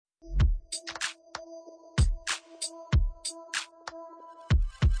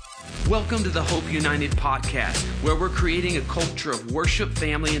Welcome to the Hope United podcast, where we're creating a culture of worship,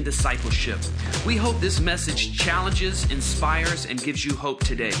 family, and discipleship. We hope this message challenges, inspires, and gives you hope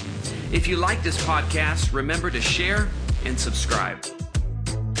today. If you like this podcast, remember to share and subscribe.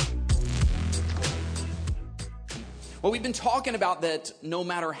 Well, we've been talking about that no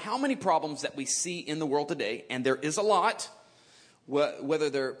matter how many problems that we see in the world today, and there is a lot, whether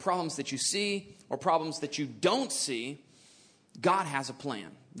they're problems that you see or problems that you don't see, God has a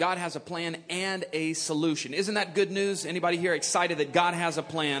plan. God has a plan and a solution. Isn't that good news? Anybody here excited that God has a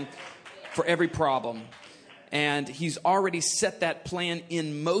plan for every problem? And He's already set that plan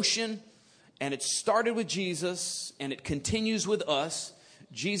in motion. And it started with Jesus, and it continues with us.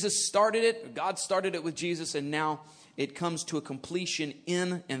 Jesus started it, God started it with Jesus, and now it comes to a completion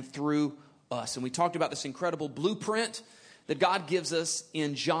in and through us. And we talked about this incredible blueprint that God gives us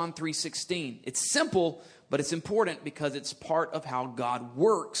in John 3:16. It's simple, but it's important because it's part of how God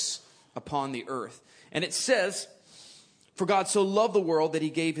works upon the earth. And it says, "For God so loved the world that He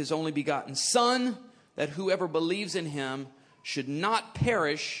gave His only begotten Son, that whoever believes in Him should not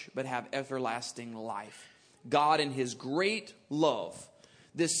perish, but have everlasting life." God, in His great love,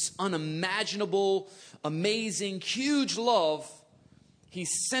 this unimaginable, amazing, huge love, He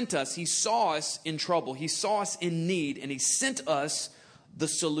sent us. He saw us in trouble. He saw us in need, and He sent us the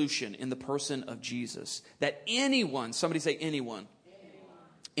solution in the person of Jesus. That anyone, somebody say anyone.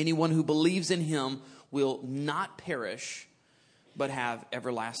 Anyone who believes in Him will not perish, but have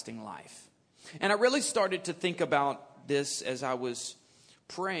everlasting life. And I really started to think about this as I was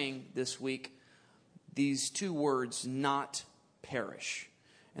praying this week. These two words, not perish.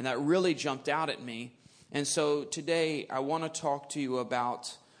 And that really jumped out at me. And so today I want to talk to you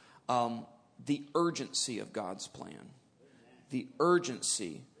about the urgency of God's plan. The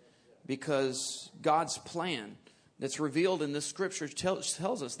urgency, because God's plan that's revealed in this scripture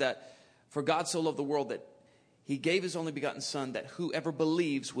tells us that for God so loved the world that He gave His only begotten Son, that whoever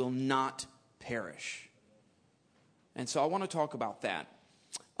believes will not perish. And so I want to talk about that.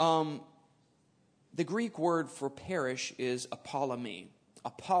 The Greek word for perish is apolumi.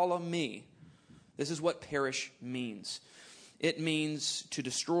 Apolumi. This is what perish means. It means to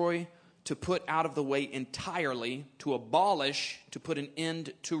destroy, to put out of the way entirely, to abolish, to put an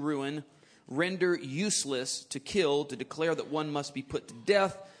end to ruin, render useless, to kill, to declare that one must be put to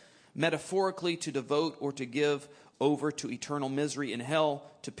death, metaphorically to devote or to give over to eternal misery in hell,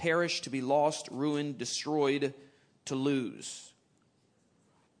 to perish, to be lost, ruined, destroyed, to lose.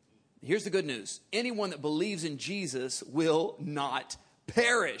 Here's the good news. Anyone that believes in Jesus will not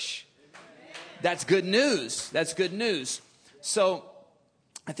perish. That's good news. That's good news. So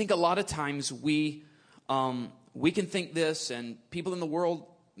I think a lot of times we can think this, and people in the world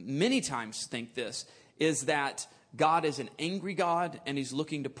many times think this, is that God is an angry God and He's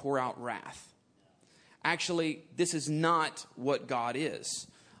looking to pour out wrath. Actually, this is not what God is.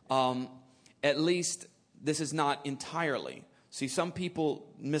 At least this is not entirely. See, some people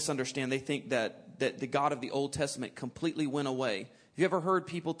misunderstand. They think that the God of the Old Testament completely went away. Have you ever heard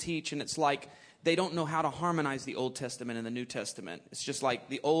people teach, and it's like they don't know how to harmonize the Old Testament and the New Testament? It's just like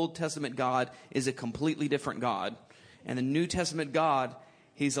the Old Testament God is a completely different God. And the New Testament God,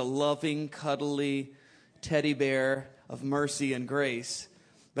 He's a loving, cuddly teddy bear of mercy and grace.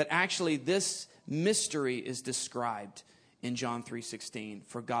 But actually, this mystery is described in John 3:16.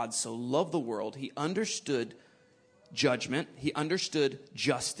 For God so loved the world, He understood judgment. He understood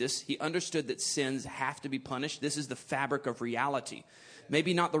justice. He understood that sins have to be punished. This is the fabric of reality.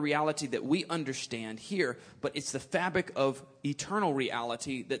 Maybe not the reality that we understand here, but it's the fabric of eternal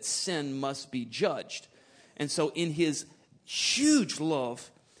reality that sin must be judged. And so in His huge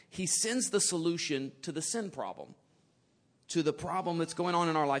love, He sends the solution to the sin problem, to the problem that's going on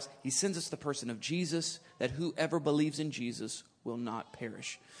in our lives. He sends us the person of Jesus, that whoever believes in Jesus will not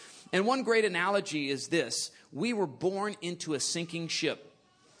perish. And one great analogy is this. We were born into a sinking ship.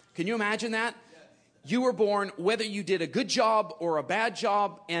 Can you imagine that? You were born, whether you did a good job or a bad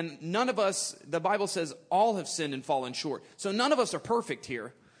job, and none of us, the Bible says, all have sinned and fallen short. So none of us are perfect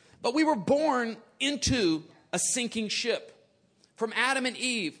here. But we were born into a sinking ship. From Adam and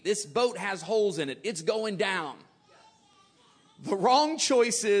Eve, this boat has holes in it. It's going down. The wrong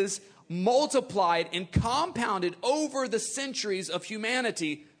choices multiplied and compounded over the centuries of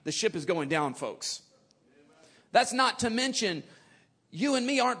humanity. The ship is going down, folks. That's not to mention, you and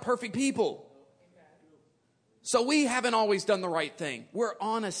me aren't perfect people. So we haven't always done the right thing. We're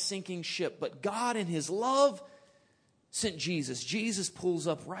on a sinking ship. But God in His love sent Jesus. Jesus pulls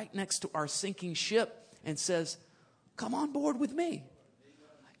up right next to our sinking ship and says, come on board with me.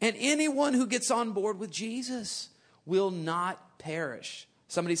 And anyone who gets on board with Jesus will not perish.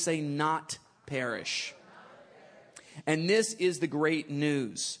 Somebody say not perish. And this is the great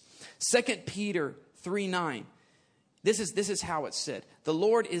news. 2 Peter 3:9. This is how it's said. The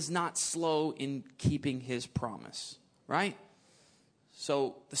Lord is not slow in keeping his promise. Right?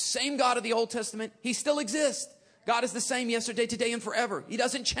 So the same God of the Old Testament, he still exists. God is the same yesterday, today, and forever. He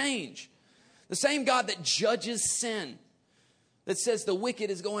doesn't change. The same God that judges sin, that says the wicked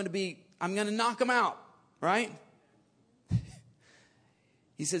is going to be, I'm going to knock them out. Right?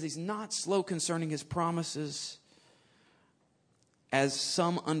 He says he's not slow concerning his promises, as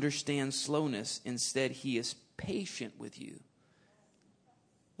some understand slowness. Instead, he is patient with you.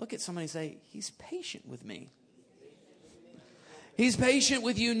 Look at somebody and say, he's patient with me. He's patient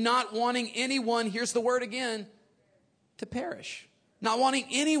with you, not wanting anyone, here's the word again, to perish. Not wanting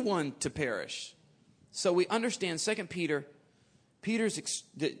anyone to perish. So we understand 2 Peter.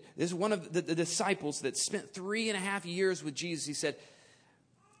 This is one of the disciples that spent 3.5 years with Jesus. He said,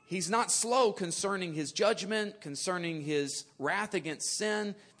 he's not slow concerning his judgment, concerning his wrath against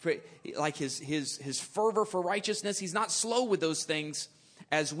sin, like his fervor for righteousness. He's not slow with those things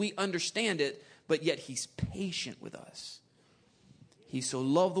as we understand it, but yet he's patient with us. He so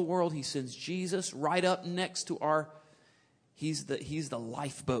loved the world, he sends Jesus right up next to he's the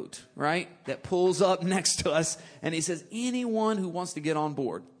lifeboat, right? That pulls up next to us. And he says, anyone who wants to get on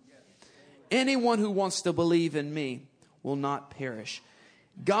board, anyone who wants to believe in me will not perish.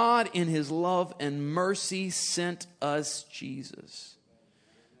 God in his love and mercy sent us Jesus.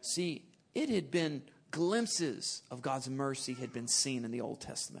 See, it had been glimpses of God's mercy had been seen in the Old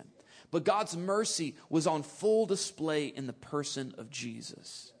Testament. But God's mercy was on full display in the person of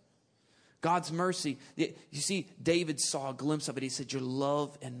Jesus. God's mercy, you see, David saw a glimpse of it. He said, your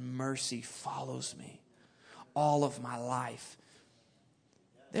love and mercy follows me all of my life.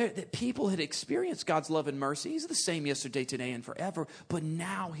 That people had experienced God's love and mercy. He's the same yesterday, today, and forever. But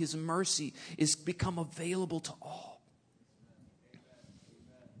now his mercy is become available to all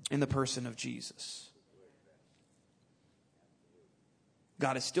in the person of Jesus.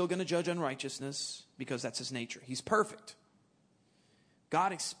 God is still going to judge unrighteousness because that's his nature. He's perfect.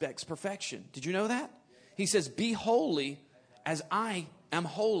 God expects perfection. Did you know that? He says, be holy as I am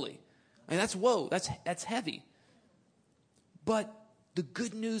holy. And that's, whoa, that's heavy. But the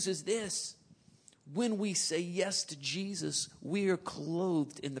good news is this. When we say yes to Jesus, we are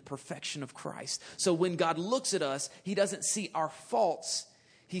clothed in the perfection of Christ. So when God looks at us, he doesn't see our faults.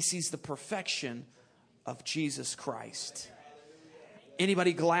 He sees the perfection of Jesus Christ.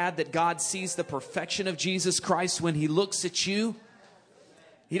 Anybody glad that God sees the perfection of Jesus Christ when he looks at you?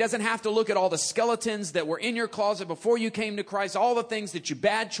 He doesn't have to look at all the skeletons that were in your closet before you came to Christ, all the things that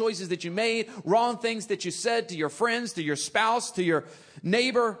bad choices that you made, wrong things that you said to your friends, to your spouse, to your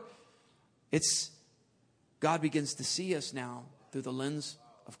neighbor. God begins to see us now through the lens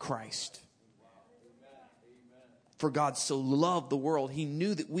of Christ. For God so loved the world, he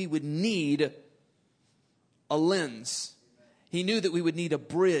knew that we would need a lens. He knew that we would need a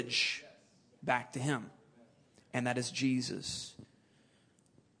bridge back to him. And that is Jesus.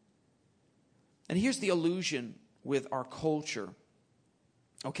 And here's the illusion with our culture.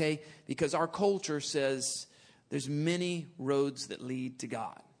 Okay? Because our culture says there's many roads that lead to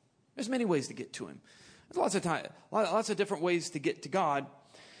God. There's many ways to get to him. There's lots of different ways to get to God.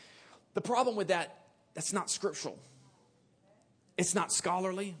 The problem with that, that's not scriptural. It's not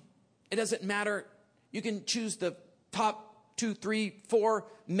scholarly. It doesn't matter. You can choose the top 2, 3, 4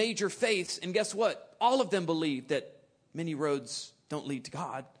 major faiths, and guess what? All of them believe that many roads don't lead to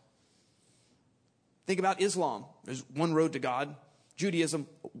God. Think about Islam. There's one road to God. Judaism,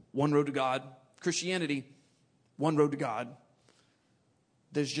 one road to God. Christianity, one road to God.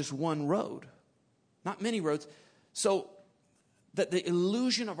 There's just one road, not many roads. So that the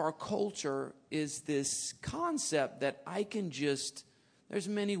illusion of our culture is this concept that there's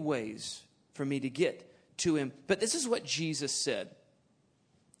many ways for me to get to him. But this is what Jesus said.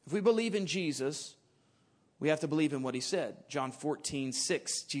 If we believe in Jesus, we have to believe in what he said. John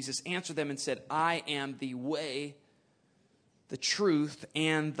 14:6, Jesus answered them and said, I am the way, the truth,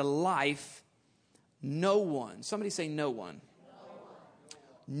 and the life. No one, somebody say no one.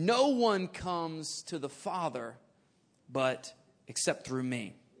 No one comes to the Father but except through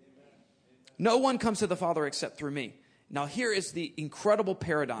me. No one comes to the Father except through me. Now here is the incredible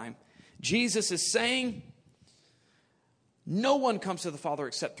paradigm. Jesus is saying, no one comes to the Father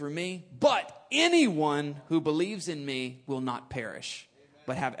except through me, but anyone who believes in me will not perish,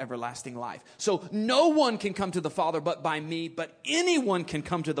 but have everlasting life. So no one can come to the Father but by me, but anyone can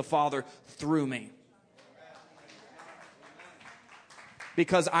come to the Father through me.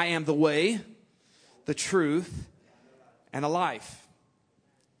 Because I am the way, the truth, and the life.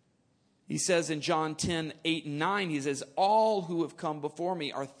 He says in John 10:8-9, he says, all who have come before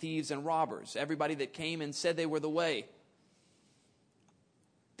me are thieves and robbers. Everybody that came and said they were the way.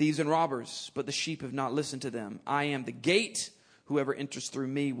 Thieves and robbers, but the sheep have not listened to them. I am the gate. Whoever enters through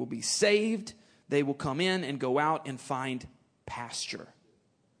me will be saved. They will come in and go out and find pasture.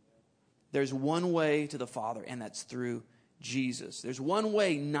 There's one way to the Father, and that's through Jesus. There's one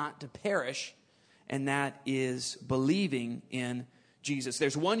way not to perish, and that is believing in Jesus.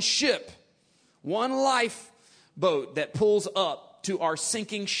 There's one ship, one lifeboat that pulls up to our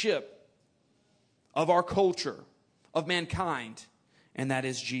sinking ship of our culture, of mankind, and that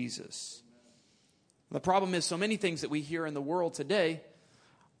is Jesus. The problem is so many things that we hear in the world today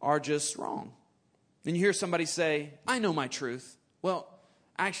are just wrong. Then you hear somebody say, I know my truth. Well,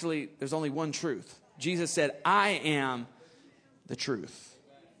 actually, there's only one truth. Jesus said, I am the truth.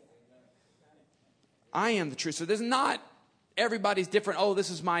 I am the truth. So there's not everybody's different. Oh, this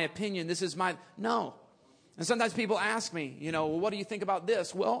is my opinion. This is my... No. And sometimes people ask me, well, what do you think about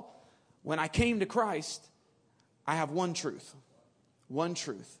this? Well, when I came to Christ, I have one truth. One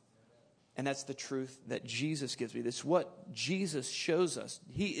truth. And that's the truth that Jesus gives me. This is what Jesus shows us.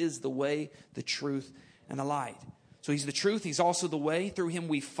 He is the way, the truth, and the light. So he's the truth. He's also the way. Through him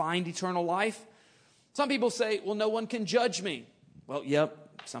we find eternal life. Some people say, well, no one can judge me. Well,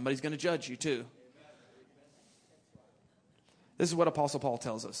 yep, somebody's going to judge you too. This is what Apostle Paul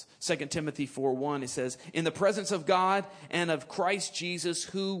tells us. 2 Timothy 4:1, it says, in the presence of God and of Christ Jesus,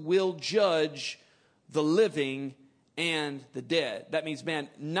 who will judge the living and the dead. That means, man,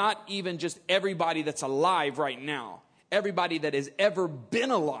 not even just everybody that's alive right now. Everybody that has ever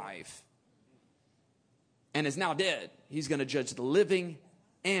been alive and is now dead. He's going to judge the living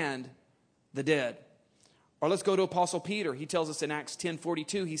and the dead. Or let's go to Apostle Peter. He tells us in Acts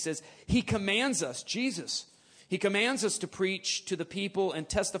 10:42, he says, he commands us, Jesus, he commands us to preach to the people and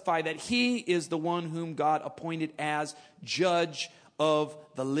testify that he is the one whom God appointed as judge of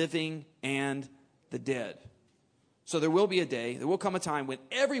the living and the dead. So there will be a day, there will come a time when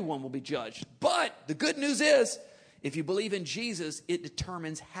everyone will be judged. But the good news is, if you believe in Jesus, it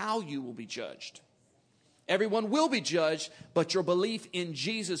determines how you will be judged. Everyone will be judged, but your belief in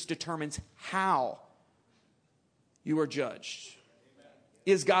Jesus determines how you are judged.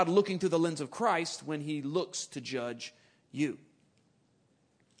 Is God looking through the lens of Christ when he looks to judge you?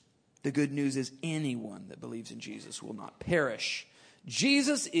 The good news is anyone that believes in Jesus will not perish.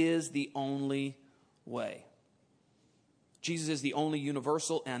 Jesus is the only way. Jesus is the only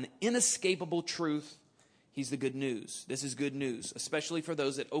universal and inescapable truth. He's the good news. This is good news, especially for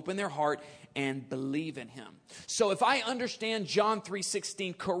those that open their heart and believe in him. So if I understand John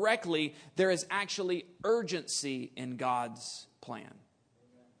 3:16 correctly, there is actually urgency in God's plan.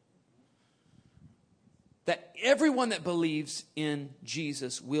 That everyone that believes in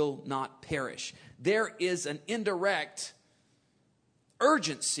Jesus will not perish. There is an indirect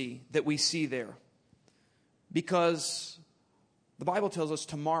urgency that we see there. Because the Bible tells us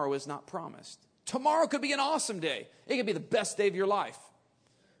tomorrow is not promised. Tomorrow could be an awesome day. It could be the best day of your life.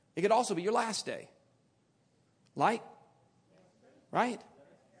 It could also be your last day. Right?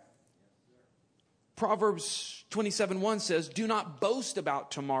 Proverbs 27:1 says, do not boast about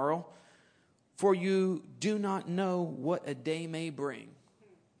tomorrow, for you do not know what a day may bring.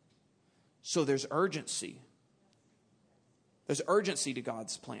 So there's urgency. There's urgency to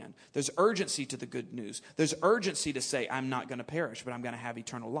God's plan. There's urgency to the good news. There's urgency to say, I'm not going to perish, but I'm going to have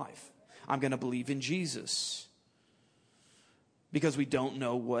eternal life. I'm going to believe in Jesus. Because we don't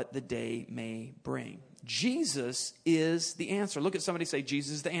know what the day may bring. Jesus is the answer. Look at somebody, say,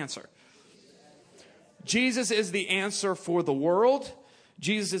 Jesus is the answer. Jesus is the answer for the world.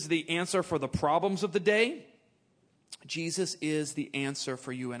 Jesus is the answer for the problems of the day. Jesus is the answer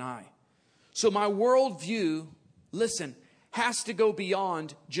for you and I. So my worldview, listen, has to go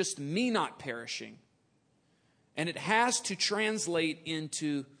beyond just me not perishing. And it has to translate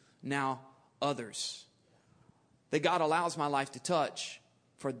into now others. That God allows my life to touch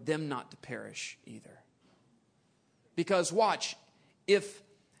for them not to perish either. Because watch, if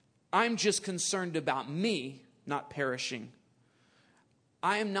I'm just concerned about me not perishing,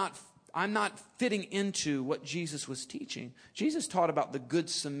 I'm not fitting into what Jesus was teaching. Jesus taught about the Good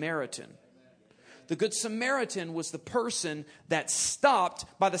Samaritan. The Good Samaritan was the person that stopped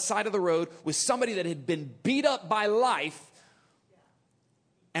by the side of the road with somebody that had been beat up by life.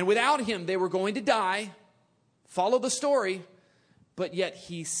 And without him, they were going to die. Follow the story. But yet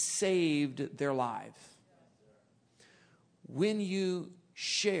he saved their life. When you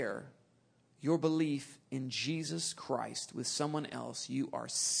share your belief in Jesus Christ with someone else, you are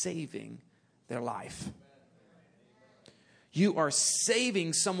saving their life. You are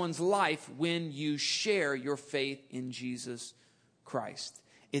saving someone's life when you share your faith in Jesus Christ.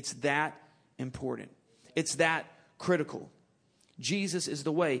 It's that important. It's that critical. Jesus is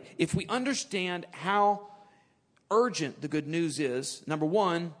the way. If we understand how urgent the good news is, number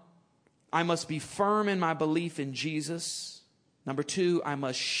one, I must be firm in my belief in Jesus. Number two, I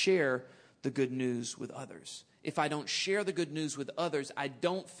must share the good news with others. If I don't share the good news with others, I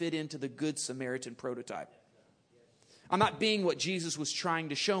don't fit into the Good Samaritan prototype. I'm not being what Jesus was trying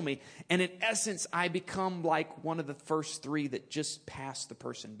to show me. And in essence, I become like one of the first three that just passed the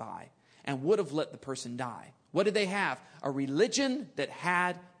person by and would have let the person die. What did they have? A religion that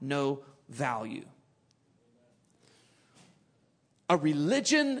had no value. A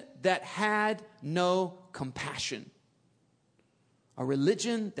religion that had no compassion. A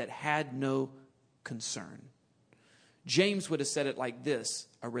religion that had no concern. James would have said it like this: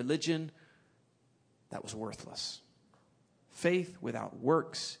 a religion that was worthless. Faith without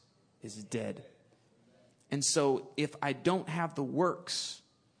works is dead. And so if I don't have the works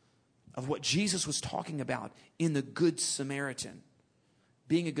of what Jesus was talking about in the Good Samaritan,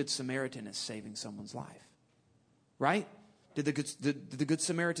 being a Good Samaritan is saving someone's life. Right? Did the Good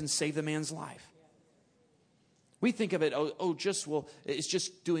Samaritan save the man's life? We think of it, it's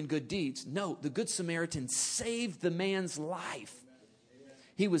just doing good deeds. No, the Good Samaritan saved the man's life.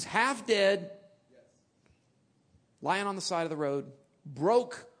 He was half dead, lying on the side of the road,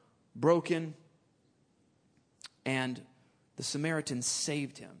 broken, and the Samaritan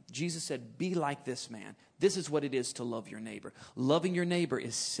saved him. Jesus said, be like this man. This is what it is to love your neighbor. Loving your neighbor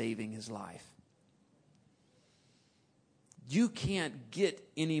is saving his life. You can't get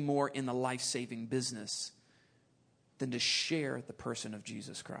any more in the life-saving business than to share the person of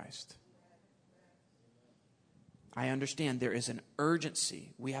Jesus Christ. I understand there is an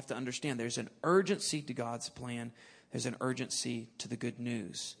urgency. We have to understand there's an urgency to God's plan. There's an urgency to the good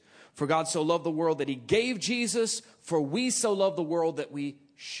news. For God so loved the world that he gave Jesus, for we so love the world that we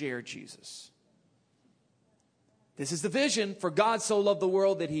share Jesus. This is the vision. For God so loved the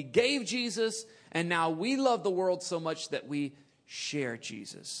world that he gave Jesus, and now we love the world so much that we share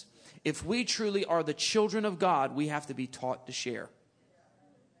Jesus. If we truly are the children of God, we have to be taught to share.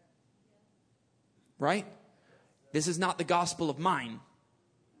 Right? This is not the gospel of mine.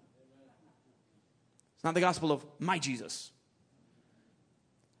 It's not the gospel of my Jesus.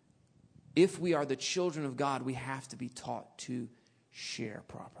 If we are the children of God, we have to be taught to share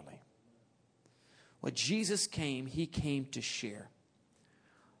properly. When Jesus came, he came to share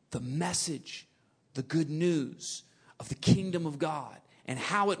the message, the good news of the kingdom of God and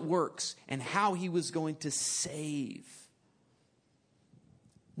how it works and how he was going to save.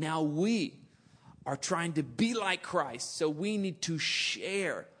 Now we are trying to be like Christ, so we need to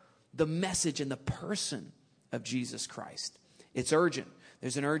share the message and the person of Jesus Christ. It's urgent.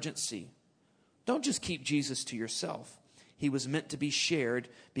 There's an urgency. Don't just keep Jesus to yourself. He was meant to be shared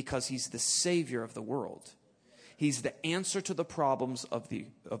because he's the Savior of the world. He's the answer to the problems of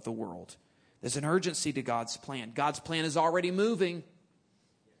the world. There's an urgency to God's plan. God's plan is already moving.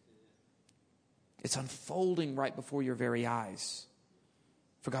 It's unfolding right before your very eyes.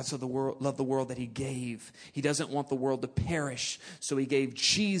 For God so loved the world that he gave. He doesn't want the world to perish, so he gave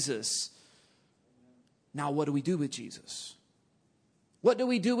Jesus. Now what do we do with Jesus? What do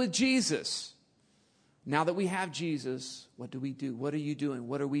we do with Jesus? Now that we have Jesus, what do we do? What are you doing?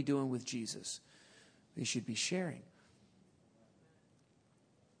 What are we doing with Jesus? We should be sharing.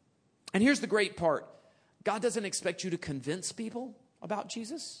 And here's the great part. God doesn't expect you to convince people about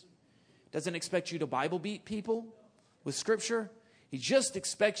Jesus. Doesn't expect you to Bible beat people with Scripture. He just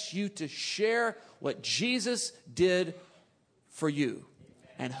expects you to share what Jesus did for you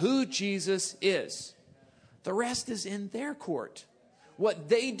and who Jesus is. The rest is in their court. What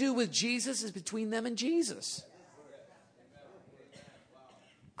they do with Jesus is between them and Jesus.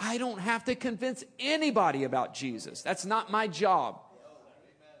 I don't have to convince anybody about Jesus. That's not my job.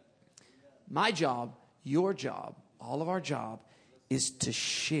 My job, your job, all of our job is to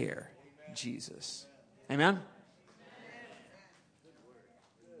share Jesus. Amen?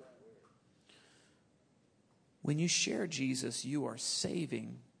 When you share Jesus, you are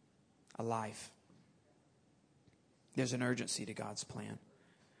saving a life. There's an urgency to God's plan.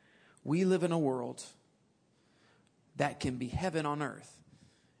 We live in a world that can be heaven on earth.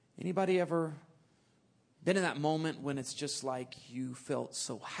 Anybody ever been in that moment when it's just like you felt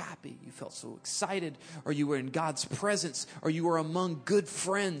so happy, you felt so excited, or you were in God's presence, or you were among good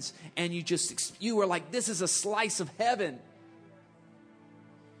friends, and you were like, this is a slice of heaven.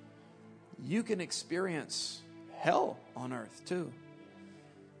 You can experience hell on earth too.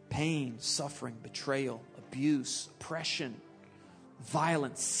 Pain, suffering, betrayal, abuse, oppression,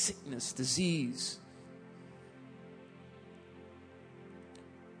 violence, sickness, disease.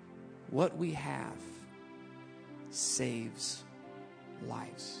 What we have saves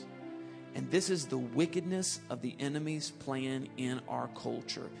lives. And this is the wickedness of the enemy's plan in our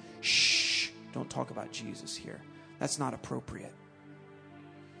culture. Shh, don't talk about Jesus here. That's not appropriate.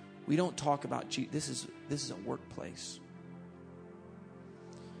 We don't talk about Jesus. This is a workplace.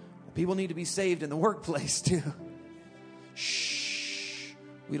 People need to be saved in the workplace too. Shh.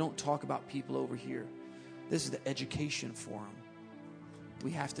 We don't talk about people over here. This is the education forum.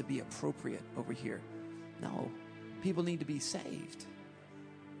 We have to be appropriate over here. No, people need to be saved.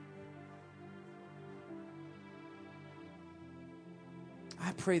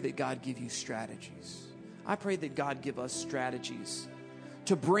 I pray that God give you strategies. I pray that God give us strategies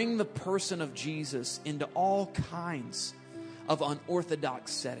to bring the person of Jesus into all kinds of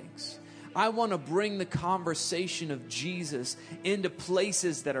unorthodox settings. I want to bring the conversation of Jesus into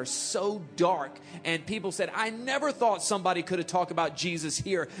places that are so dark. And people said, I never thought somebody could have talked about Jesus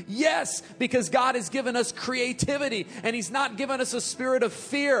here. Yes, because God has given us creativity, and He's not given us a spirit of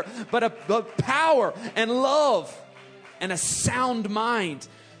fear, but a power and love and a sound mind.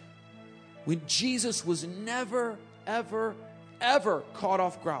 When Jesus was never, ever, ever caught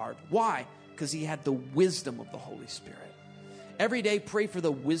off guard. Why? Because He had the wisdom of the Holy Spirit. Every day, pray for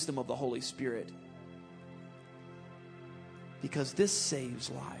the wisdom of the Holy Spirit, because this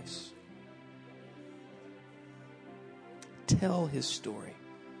saves lives. Tell His story.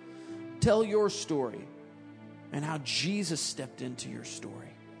 Tell your story and how Jesus stepped into your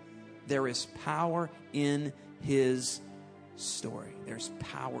story. There is power in His story. There's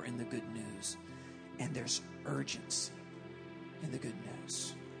power in the good news, and there's urgency in the good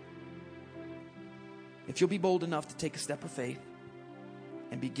news. If you'll be bold enough to take a step of faith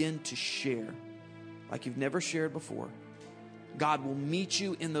and begin to share like you've never shared before, God will meet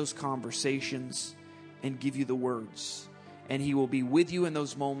you in those conversations and give you the words. And He will be with you in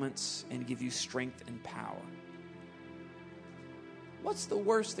those moments and give you strength and power. What's the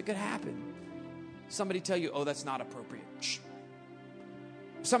worst that could happen? Somebody tell you, oh, that's not appropriate. Shh.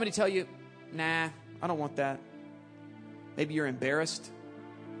 Somebody tell you, nah, I don't want that. Maybe you're embarrassed,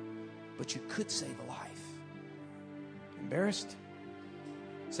 but you could save a life. Embarrassed?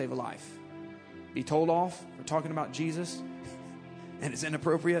 Save a life. Be told off for talking about Jesus and it's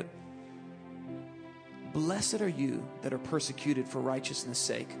inappropriate? Blessed are you that are persecuted for righteousness'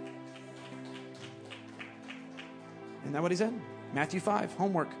 sake. Isn't that what He said? Matthew 5,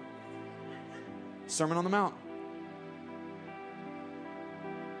 homework. Sermon on the Mount.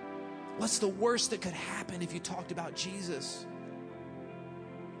 What's the worst that could happen if you talked about Jesus?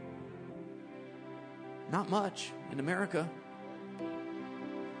 Not much in America.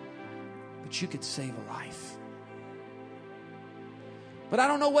 But you could save a life. But I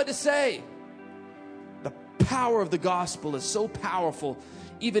don't know what to say. The power of the gospel is so powerful.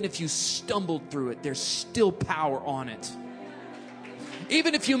 Even if you stumbled through it, there's still power on it.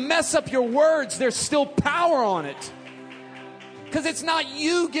 Even if you mess up your words, there's still power on it. Because it's not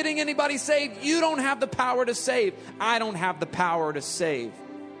you getting anybody saved. You don't have the power to save. I don't have the power to save.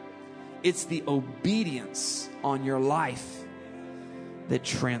 It's the obedience on your life that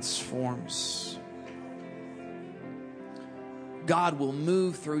transforms. God will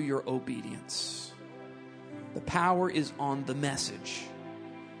move through your obedience. The power is on the message.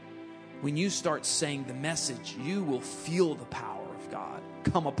 When you start saying the message, you will feel the power of God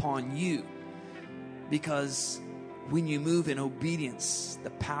come upon you. Because when you move in obedience,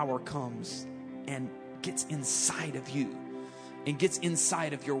 the power comes and gets inside of you and gets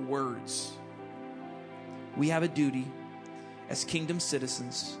inside of your words. We have a duty as kingdom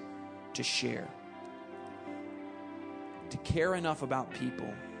citizens to share, to care enough about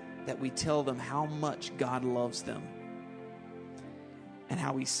people that we tell them how much God loves them and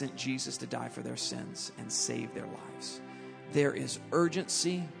how He sent Jesus to die for their sins and save their lives. There is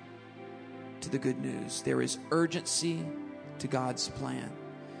urgency to the good news. There is urgency to God's plan.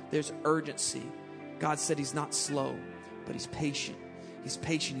 There's urgency. God said He's not slow, but He's patient. He's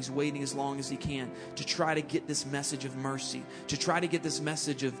patient. He's waiting as long as He can to try to get this message of mercy, to try to get this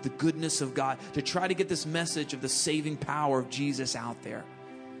message of the goodness of God, to try to get this message of the saving power of Jesus out there.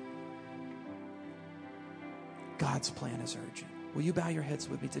 God's plan is urgent. Will you bow your heads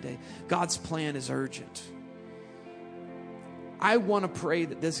with me today? God's plan is urgent. I want to pray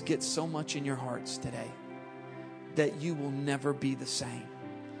that this gets so much in your hearts today that you will never be the same,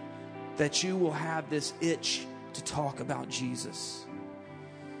 that you will have this itch to talk about Jesus.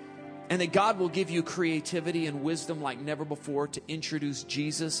 And that God will give you creativity and wisdom like never before to introduce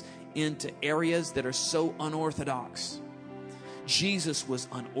Jesus into areas that are so unorthodox. Jesus was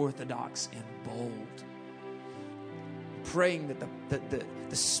unorthodox and bold. Praying that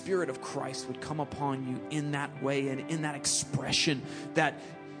the Spirit of Christ would come upon you in that way and in that expression, that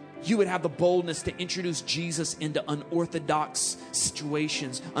you would have the boldness to introduce Jesus into unorthodox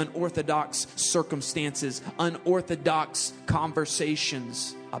situations, unorthodox circumstances, unorthodox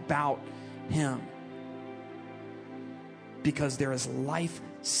conversations about Him. Because there is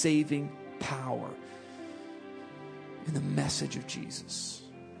life-saving power in the message of Jesus.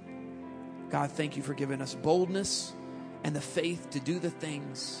 God, thank you for giving us boldness and the faith to do the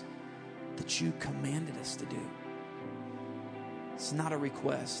things that you commanded us to do. It's not a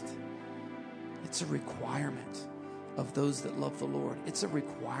request. It's a requirement of those that love the Lord. It's a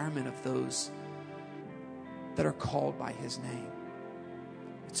requirement of those that are called by His name.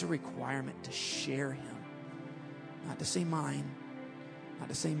 It's a requirement to share Him. Not to say mine, not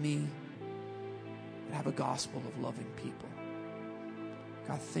to say me, but have a gospel of loving people.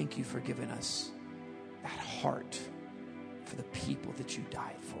 God, thank you for giving us that heart for the people that you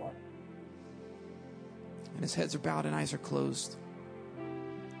died for. And as heads are bowed and eyes are closed,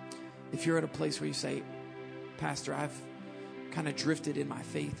 if you're at a place where you say, Pastor, I've kind of drifted in my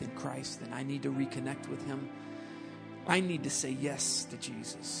faith in Christ and I need to reconnect with Him, I need to say yes to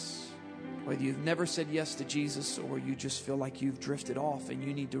Jesus. Whether you've never said yes to Jesus or you just feel like you've drifted off and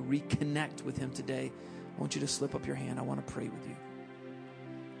you need to reconnect with Him today, I want you to slip up your hand. I want to pray with you.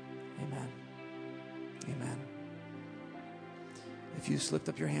 Amen. Amen. If you slipped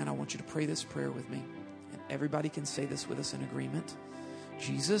up your hand, I want you to pray this prayer with me. And everybody can say this with us in agreement.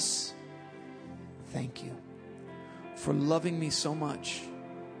 Jesus, thank you for loving me so much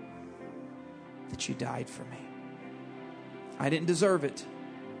that you died for me. I didn't deserve it,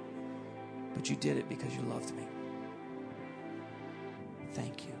 but you did it because you loved me.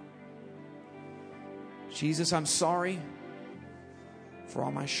 Thank you. Jesus, I'm sorry for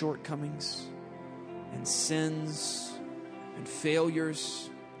all my shortcomings and sins and failures.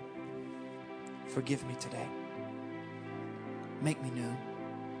 Forgive me today. Make me new.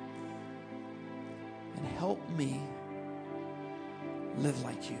 And help me live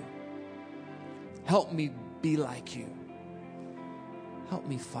like you. Help me be like you. Help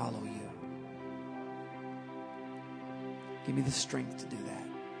me follow you. Give me the strength to do that.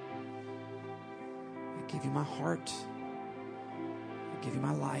 I give you my heart. I give you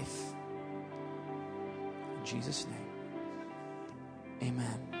my life. In Jesus' name,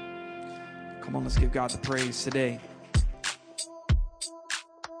 amen. Come on, let's give God the praise today.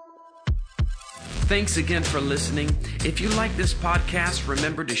 Thanks again for listening. If you like this podcast,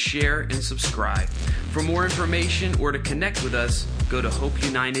 remember to share and subscribe. For more information or to connect with us, go to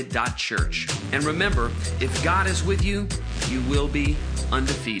hopeunited.church. And remember, if God is with you, you will be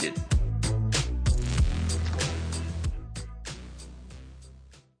undefeated.